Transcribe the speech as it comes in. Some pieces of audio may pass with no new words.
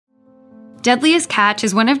Deadliest Catch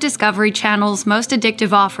is one of Discovery Channel's most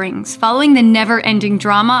addictive offerings, following the never-ending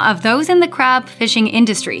drama of those in the crab fishing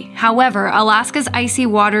industry. However, Alaska's icy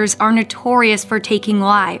waters are notorious for taking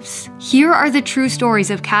lives. Here are the true stories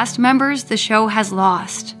of cast members the show has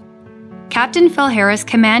lost. Captain Phil Harris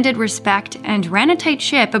commanded respect and ran a tight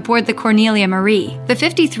ship aboard the Cornelia Marie. The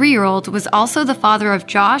 53-year-old was also the father of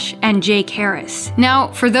Josh and Jake Harris. Now,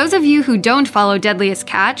 for those of you who don't follow Deadliest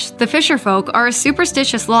Catch, the fisherfolk are a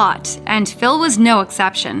superstitious lot, and Phil was no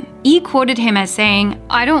exception. E quoted him as saying,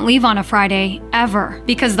 "I don't leave on a Friday, ever,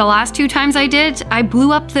 because the last 2 times I did, I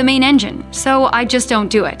blew up the main engine, so I just don't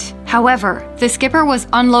do it." However, the skipper was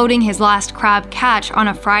unloading his last crab catch on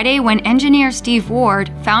a Friday when engineer Steve Ward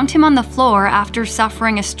found him on the floor after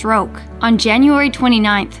suffering a stroke. On January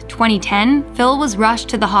 29, 2010, Phil was rushed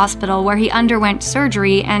to the hospital where he underwent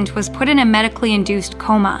surgery and was put in a medically induced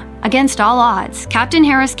coma. Against all odds, Captain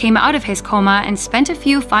Harris came out of his coma and spent a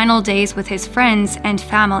few final days with his friends and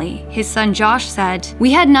family. His son Josh said,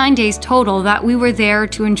 "We had 9 days total that we were there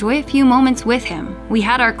to enjoy a few moments with him. We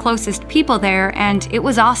had our closest people there and it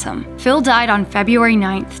was awesome." Phil died on February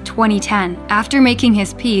 9, 2010, after making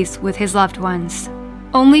his peace with his loved ones.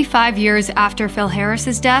 Only 5 years after Phil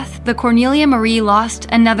Harris's death, the Cornelia Marie lost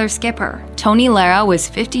another skipper. Tony Lara was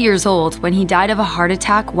 50 years old when he died of a heart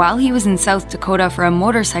attack while he was in South Dakota for a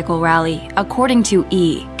motorcycle rally, according to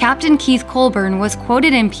E. Captain Keith Colburn was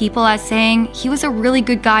quoted in People as saying he was a really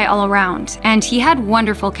good guy all around, and he had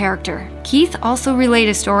wonderful character. Keith also relayed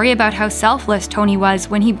a story about how selfless Tony was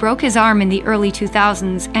when he broke his arm in the early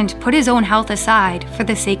 2000s and put his own health aside for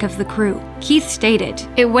the sake of the crew. Keith stated,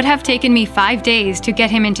 "It would have taken me 5 days to get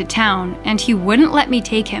him into town, and he wouldn't let me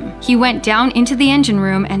take him. He went down into the engine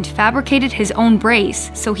room and fabricated his own brace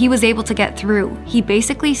so he was able to get through. He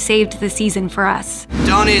basically saved the season for us."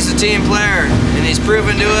 Tony's a team player, and he's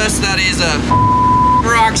proven to us that he's a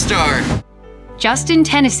rock star. Justin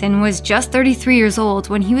Tennison was just 33 years old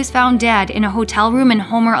when he was found dead in a hotel room in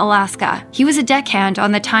Homer, Alaska. He was a deckhand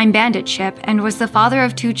on the Time Bandit ship and was the father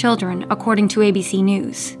of 2 children, according to ABC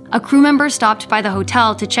News. A crew member stopped by the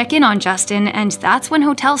hotel to check in on Justin, and that's when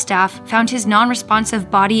hotel staff found his non-responsive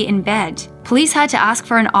body in bed. Police had to ask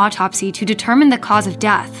for an autopsy to determine the cause of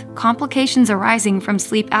death, complications arising from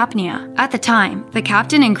sleep apnea. At the time, the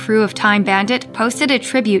captain and crew of Time Bandit posted a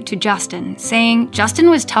tribute to Justin, saying, "Justin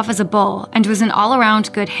was tough as a bull and was an all-around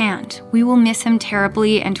good hand. We will miss him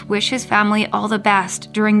terribly and wish his family all the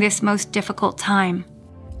best during this most difficult time."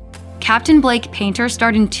 Captain Blake Painter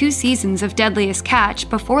starred in 2 seasons of Deadliest Catch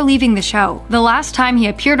before leaving the show. The last time he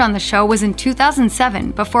appeared on the show was in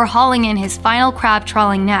 2007 before hauling in his final crab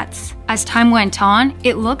trawling nets. As time went on,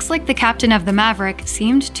 it looks like the captain of the Maverick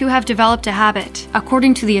seemed to have developed a habit.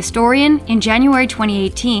 According to the historian, in January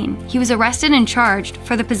 2018, he was arrested and charged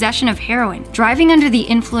for the possession of heroin, driving under the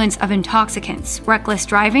influence of intoxicants, reckless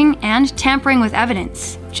driving, and tampering with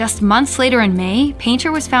evidence. Just months later in May,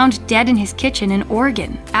 Painter was found dead in his kitchen in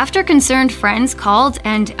Oregon. After concerned friends called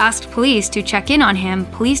and asked police to check in on him,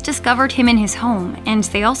 police discovered him in his home, and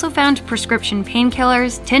they also found prescription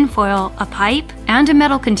painkillers, tinfoil, a pipe, and a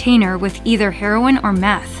metal container with either heroin or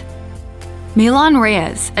meth. Mahlon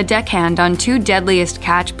Reyes, a deckhand on 2 Deadliest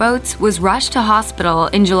Catch boats, was rushed to hospital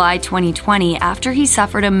in July 2020 after he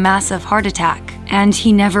suffered a massive heart attack, and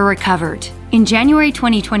he never recovered. In January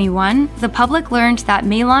 2021, the public learned that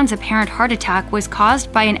Mahlon's apparent heart attack was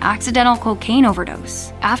caused by an accidental cocaine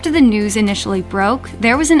overdose. After the news initially broke,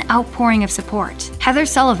 there was an outpouring of support. Heather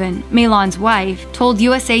Sullivan, Mahlon's wife, told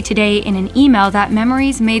USA Today in an email that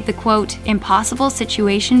memories made the, quote, "impossible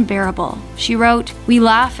situation bearable." She wrote, "We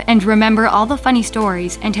laugh and remember all the funny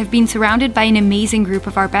stories and have been surrounded by an amazing group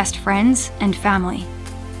of our best friends and family."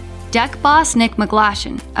 Deck boss Nick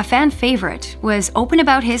McGlashan, a fan favorite, was open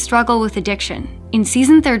about his struggle with addiction. In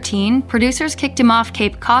season 13, producers kicked him off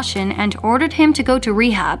Cape Caution and ordered him to go to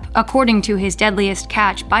rehab, according to his Deadliest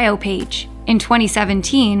Catch bio page. In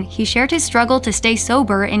 2017, he shared his struggle to stay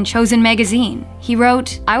sober in Chosen magazine. He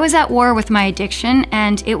wrote, "I was at war with my addiction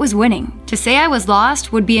and it was winning. To say I was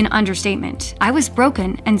lost would be an understatement. I was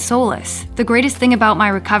broken and soulless. The greatest thing about my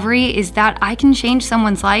recovery is that I can change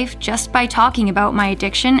someone's life just by talking about my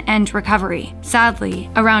addiction and recovery." Sadly,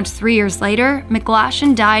 around 3 years later,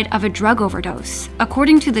 McGlashan died of a drug overdose.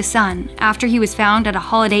 According to The Sun, after he was found at a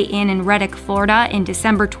Holiday Inn in Reddick, Florida in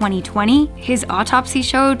December 2020, his autopsy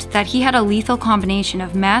showed that he had a lethal combination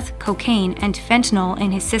of meth, cocaine, and fentanyl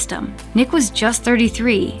in his system. Nick was just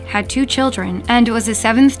 33, had 2 children, and was a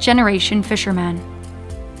 7th-generation fisherman.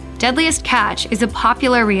 Deadliest Catch is a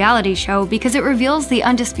popular reality show because it reveals the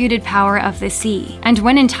undisputed power of the sea. And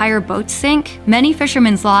when entire boats sink, many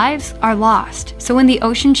fishermen's lives are lost. So when the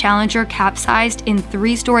Ocean Challenger capsized in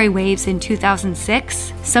 3-story waves in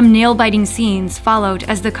 2006, some nail-biting scenes followed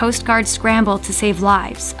as the Coast Guard scrambled to save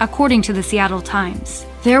lives, according to the Seattle Times.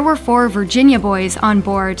 There were 4 Virginia boys on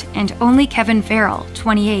board, and only Kevin Farrell,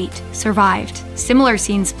 28, survived. Similar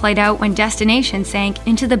scenes played out when Destination sank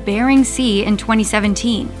into the Bering Sea in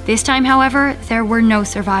 2017. This time, however, there were no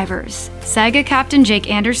survivors. Saga Captain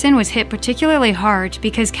Jake Anderson was hit particularly hard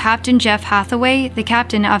because Captain Jeff Hathaway, the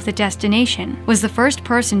captain of the Destination, was the first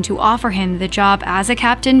person to offer him the job as a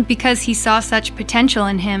captain because he saw such potential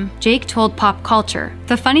in him. Jake told Pop Culture,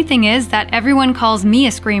 "The funny thing is that everyone calls me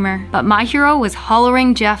a screamer, but my hero was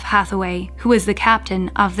hollering Jeff Hathaway, who is the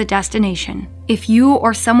captain of the Destination." If you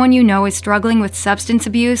or someone you know is struggling with substance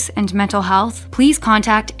abuse and mental health, please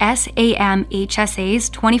contact SAMHSA's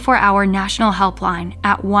 24-hour national helpline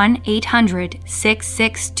at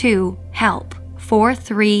 1-800-662-HELP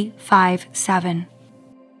 4357.